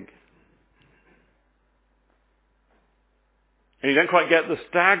God's King. And you don't quite get the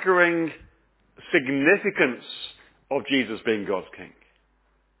staggering significance of Jesus being God's King.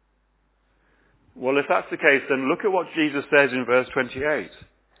 Well, if that's the case, then look at what Jesus says in verse 28.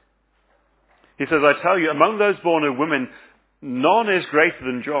 He says, I tell you, among those born of women, none is greater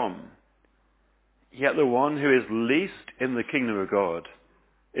than John. Yet the one who is least in the kingdom of God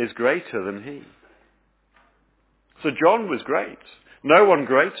is greater than he. So John was great. No one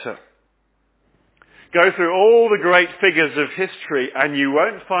greater. Go through all the great figures of history and you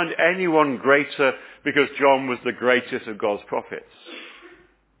won't find anyone greater because John was the greatest of God's prophets.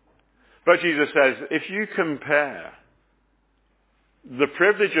 But Jesus says, if you compare the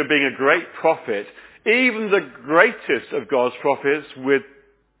privilege of being a great prophet, even the greatest of God's prophets, with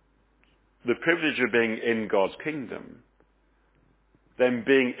the privilege of being in God's kingdom, then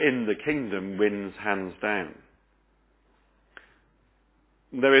being in the kingdom wins hands down.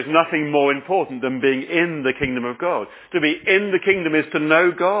 There is nothing more important than being in the kingdom of God. To be in the kingdom is to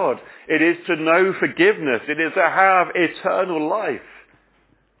know God. It is to know forgiveness. It is to have eternal life.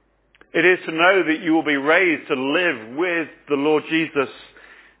 It is to know that you will be raised to live with the Lord Jesus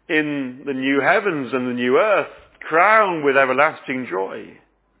in the new heavens and the new earth, crowned with everlasting joy.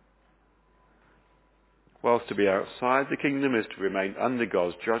 Whilst to be outside the kingdom is to remain under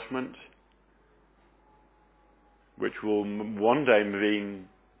God's judgment, which will one day mean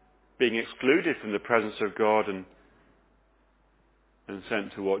being excluded from the presence of God and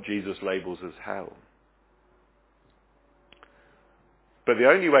sent to what Jesus labels as hell. But the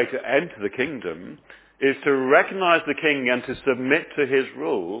only way to enter the kingdom is to recognize the king and to submit to his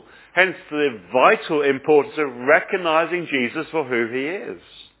rule, hence the vital importance of recognizing Jesus for who he is.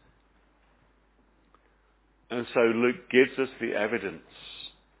 And so Luke gives us the evidence.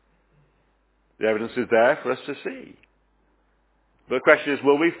 The evidence is there for us to see. The question is,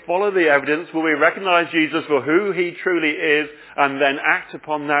 will we follow the evidence? Will we recognize Jesus for who he truly is and then act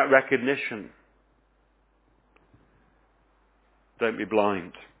upon that recognition? Don't be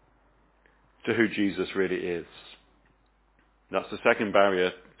blind to who Jesus really is. That's the second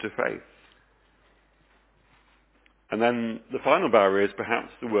barrier to faith. And then the final barrier is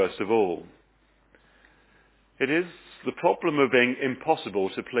perhaps the worst of all. It is the problem of being impossible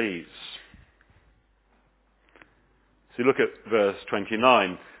to please. So you look at verse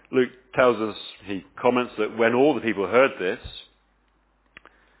 29. Luke tells us, he comments that when all the people heard this,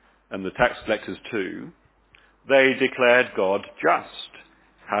 and the tax collectors too, they declared God just,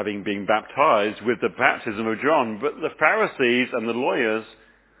 having been baptized with the baptism of John. But the Pharisees and the lawyers,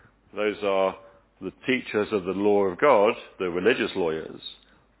 those are the teachers of the law of God, the religious lawyers,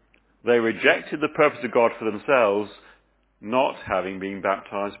 they rejected the purpose of God for themselves, not having been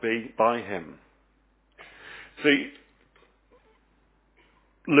baptized by him. See,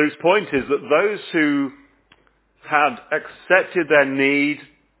 Luke's point is that those who had accepted their need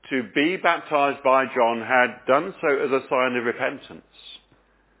to be baptized by John had done so as a sign of repentance.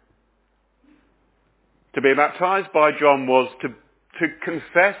 To be baptized by John was to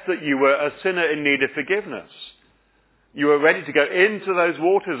confess that you were a sinner in need of forgiveness. You were ready to go into those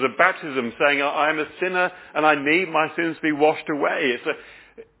waters of baptism saying, I am a sinner and I need my sins to be washed away. It's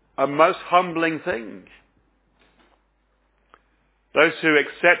a most humbling thing. Those who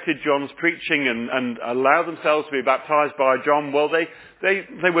accepted John's preaching and allowed themselves to be baptized by John, well,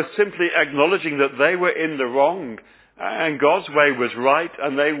 they were simply acknowledging that they were in the wrong and God's way was right,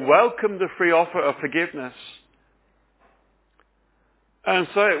 and they welcomed the free offer of forgiveness. And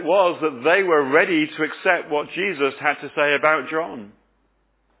so it was that they were ready to accept what Jesus had to say about John.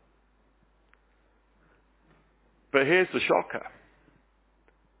 But here's the shocker.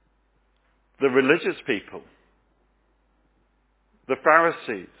 The religious people, the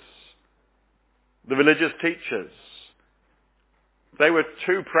Pharisees, the religious teachers, they were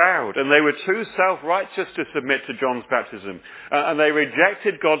too proud and they were too self-righteous to submit to John's baptism. And they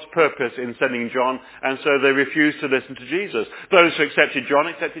rejected God's purpose in sending John, and so they refused to listen to Jesus. Those who accepted John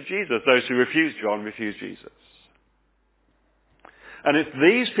accepted Jesus. Those who refused John refused Jesus. And it's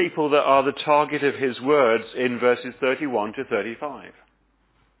these people that are the target of his words in verses 31 to 35.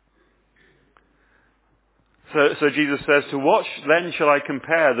 So Jesus says, to what then shall I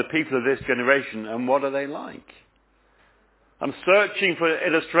compare the people of this generation, and what are they like? I'm searching for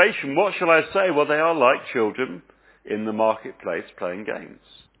illustration. What shall I say? Well, they are like children in the marketplace playing games.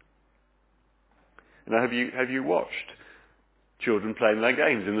 Now, have you watched children playing their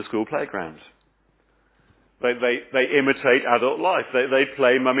games in the school playground? They imitate adult life. They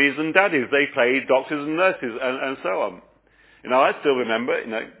play mummies and daddies. They play doctors and nurses and so on. I still remember,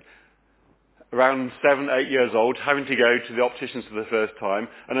 around 7, 8 years old, having to go to the opticians for the first time.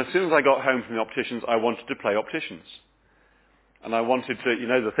 And as soon as I got home from the opticians, I wanted to play opticians. And I wanted to,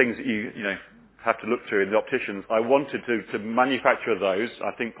 the things that you have to look through in the opticians, I wanted to manufacture those,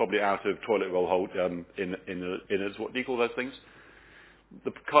 I think probably out of toilet roll hold, innards, what do you call those things?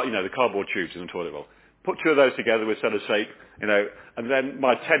 The cardboard tubes in the toilet roll. Put 2 of those together with sellotape, and then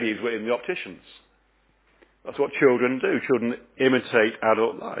my teddies were in the opticians. That's what children do. Children imitate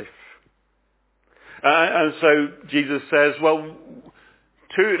adult life. And so Jesus says, well,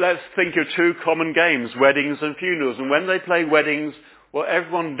 let's think of 2 common games, weddings and funerals. And when they play weddings, well,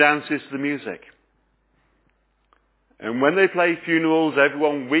 everyone dances to the music. And when they play funerals,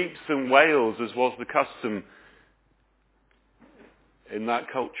 everyone weeps and wails, as was the custom in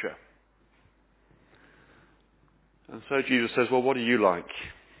that culture. And so Jesus says, well, what are you like?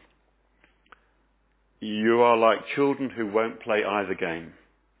 You are like children who won't play either game.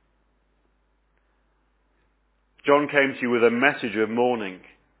 John came to you with a message of mourning.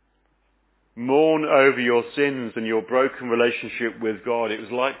 Mourn over your sins and your broken relationship with God. It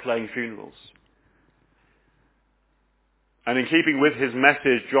was like playing funerals. And in keeping with his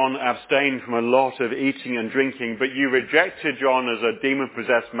message, John abstained from a lot of eating and drinking, but you rejected John as a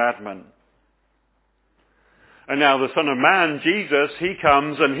demon-possessed madman. And now the Son of Man, Jesus, he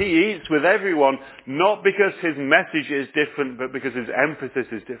comes and he eats with everyone, not because his message is different, but because his emphasis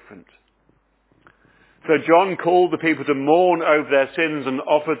is different. So John called the people to mourn over their sins and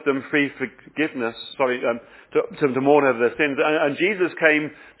offered them free forgiveness, to mourn over their sins. And Jesus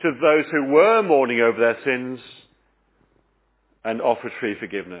came to those who were mourning over their sins and offered free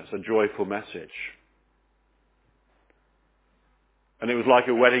forgiveness, a joyful message. And it was like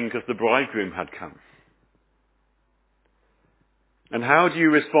a wedding because the bridegroom had come. And how do you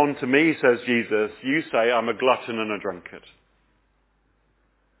respond to me, says Jesus? You say, I'm a glutton and a drunkard.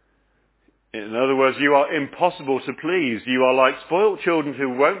 In other words, you are impossible to please. You are like spoilt children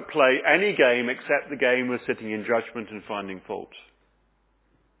who won't play any game except the game of sitting in judgment and finding fault.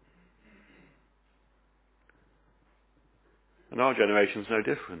 And our generation's no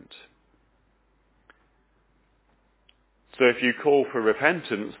different. So if you call for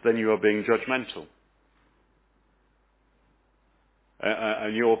repentance, then you are being judgmental.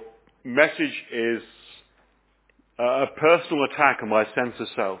 And your message is a personal attack on my sense of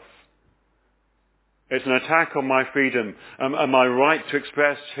self. It's an attack on my freedom and my right to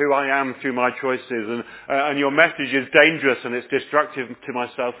express who I am through my choices. And your message is dangerous and it's destructive to my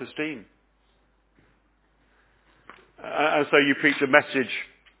self-esteem. And so you preach a message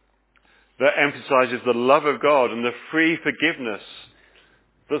that emphasizes the love of God and the free forgiveness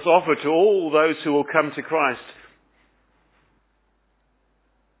that's offered to all those who will come to Christ.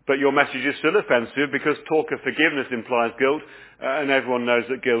 But your message is still offensive because talk of forgiveness implies guilt, and everyone knows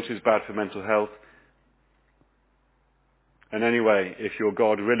that guilt is bad for mental health. And anyway, if your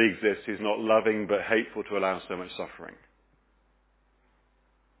God really exists, he's not loving but hateful to allow so much suffering.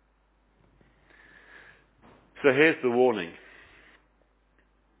 So here's the warning.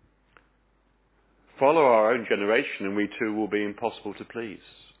 Follow our own generation and we too will be impossible to please.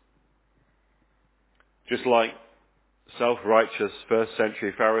 Just like self-righteous first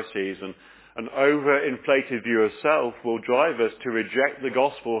century Pharisees, an over-inflated view of self will drive us to reject the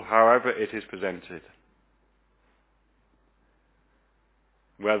gospel however it is presented.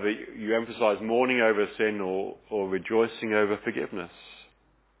 Whether you emphasize mourning over sin or rejoicing over forgiveness.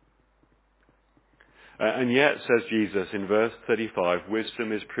 And yet, says Jesus in verse 35,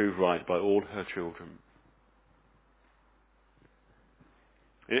 wisdom is proved right by all her children.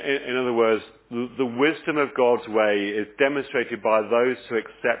 In other words, the wisdom of God's way is demonstrated by those who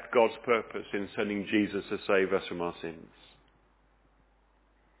accept God's purpose in sending Jesus to save us from our sins.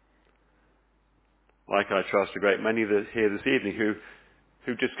 Like I trust a great many here this evening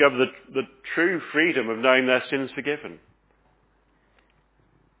who discover the true freedom of knowing their sins forgiven.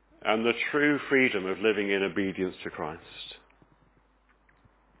 And the true freedom of living in obedience to Christ.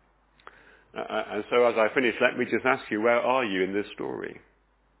 And so as I finish, let me just ask you, where are you in this story?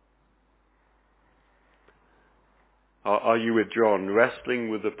 Are you with John, wrestling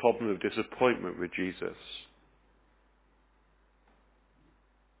with the problem of disappointment with Jesus?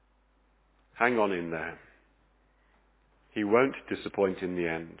 Hang on in there. He won't disappoint in the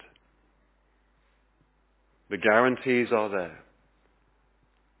end. The guarantees are there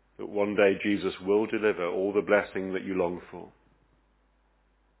that one day Jesus will deliver all the blessing that you long for.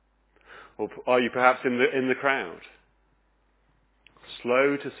 Or are you perhaps in the crowd,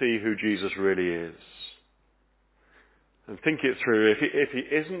 slow to see who Jesus really is? And think it through. If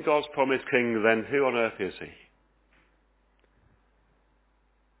he isn't God's promised king, then who on earth is he?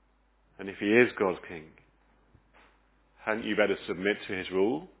 And if he is God's king, hadn't you better submit to his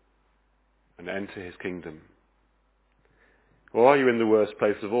rule and enter his kingdom? Or are you in the worst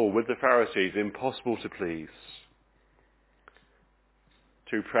place of all, with the Pharisees, impossible to please,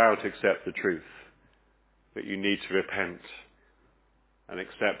 too proud to accept the truth that you need to repent and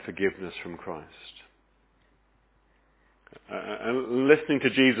accept forgiveness from Christ? And listening to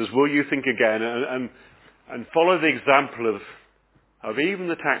Jesus, will you think again and follow the example of even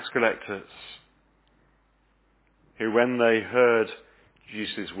the tax collectors, who when they heard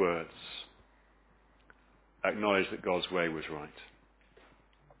Jesus' words, acknowledged that God's way was right?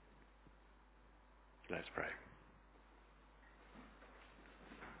 Let's pray.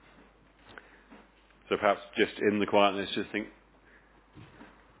 So perhaps just in the quietness, just think,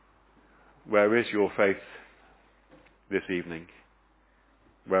 where is your faith this evening?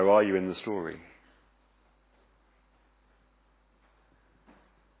 Where are you in the story?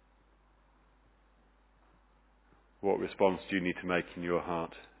 What response do you need to make in your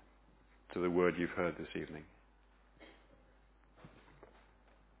heart to the word you've heard this evening?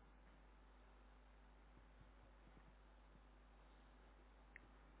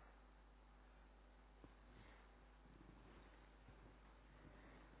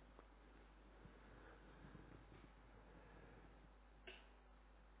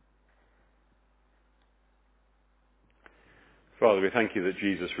 Father, we thank you that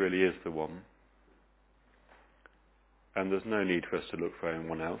Jesus really is the one, and there's no need for us to look for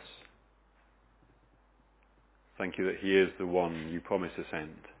anyone else. Thank you that he is the one you promised to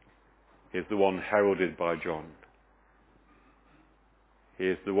send. He is the one heralded by John. He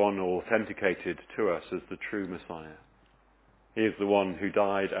is the one authenticated to us as the true Messiah. He is the one who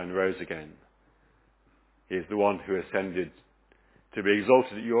died and rose again. He is the one who ascended to be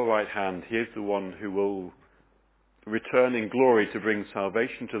exalted at your right hand. He is the one who will return in glory to bring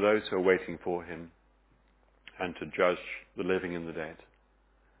salvation to those who are waiting for him and to judge the living and the dead.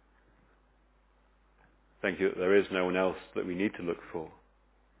 Thank you that there is no one else that we need to look for.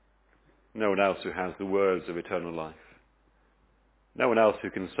 No one else who has the words of eternal life. No one else who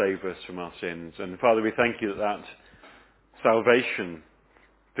can save us from our sins. And Father, we thank you that salvation,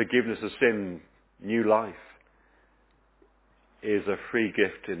 forgiveness of sin, new life, is a free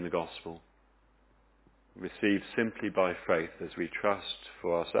gift in the gospel, received simply by faith as we trust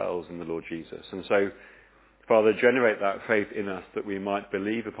for ourselves in the Lord Jesus. And so, Father, generate that faith in us that we might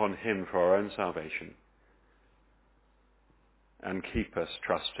believe upon him for our own salvation, and keep us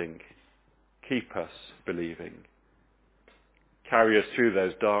trusting, keep us believing. Carry us through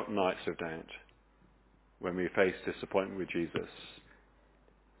those dark nights of doubt when we face disappointment with Jesus,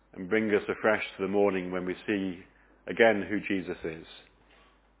 and bring us afresh to the morning when we see again who Jesus is,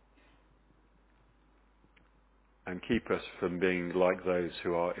 and keep us from being like those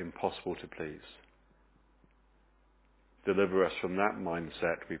who are impossible to please. Deliver us from that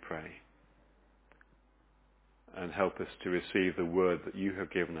mindset, we pray, and help us to receive the word that you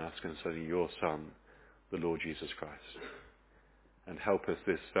have given us concerning your Son, the Lord Jesus Christ. And help us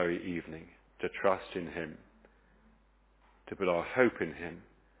this very evening to trust in him, to put our hope in him,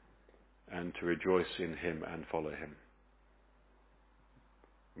 and to rejoice in him and follow him.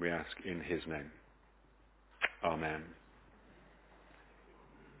 We ask in his name. Amen.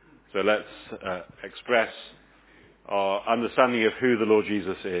 So let's express our understanding of who the Lord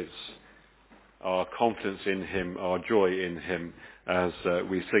Jesus is, our confidence in him, our joy in him, as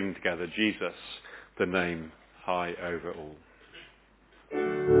we sing together, Jesus, the name high over all.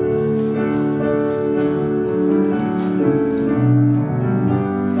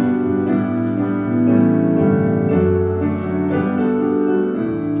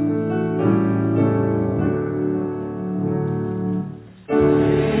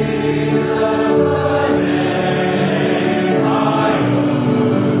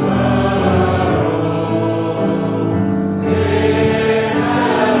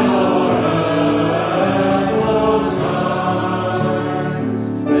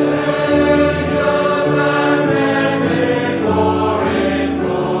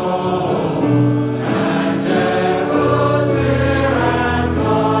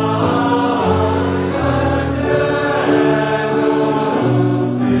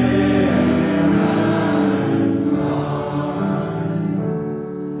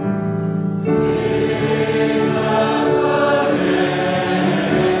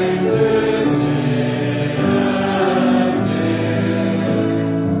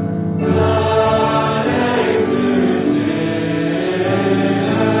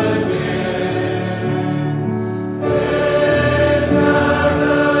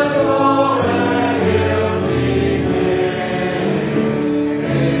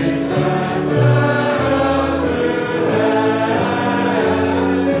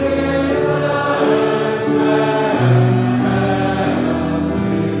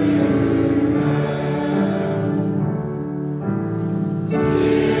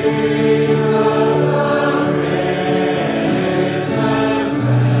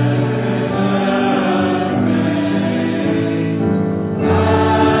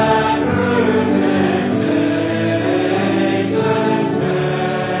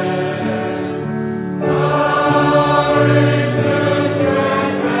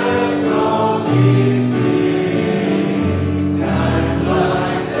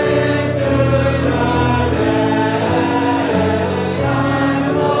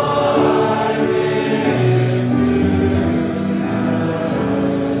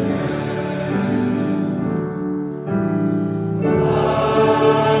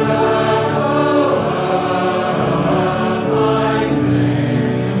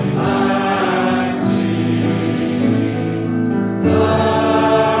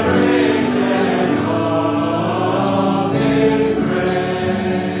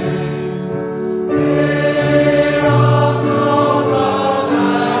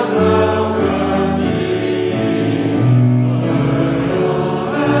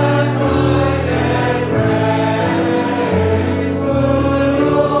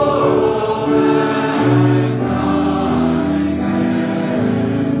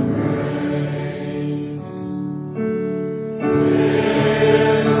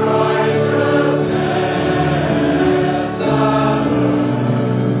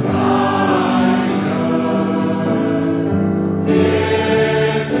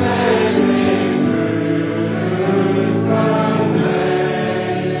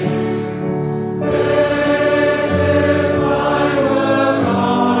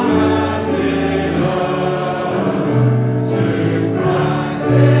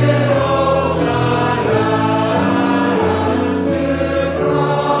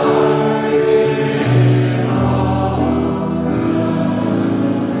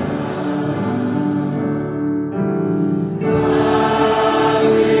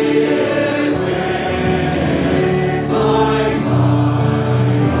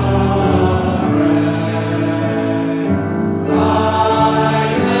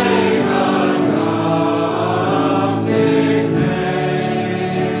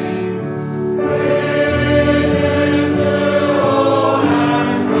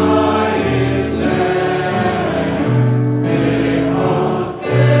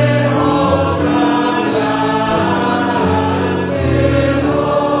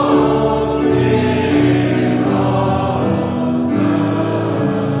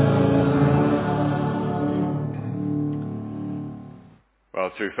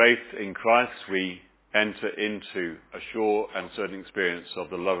 Well, through faith in Christ, we enter into a sure and certain experience of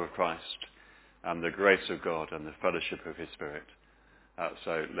the love of Christ and the grace of God and the fellowship of his Spirit.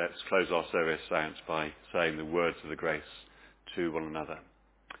 So let's close our service out by saying the words of the grace to one another.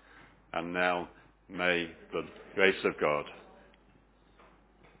 And now may the grace of God.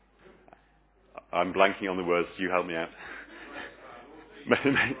 I'm blanking on the words, you help me out. May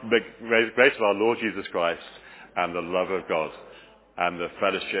the grace of our Lord Jesus Christ and the love of God and the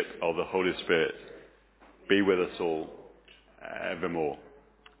fellowship of the Holy Spirit be with us all evermore.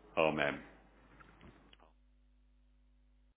 Amen.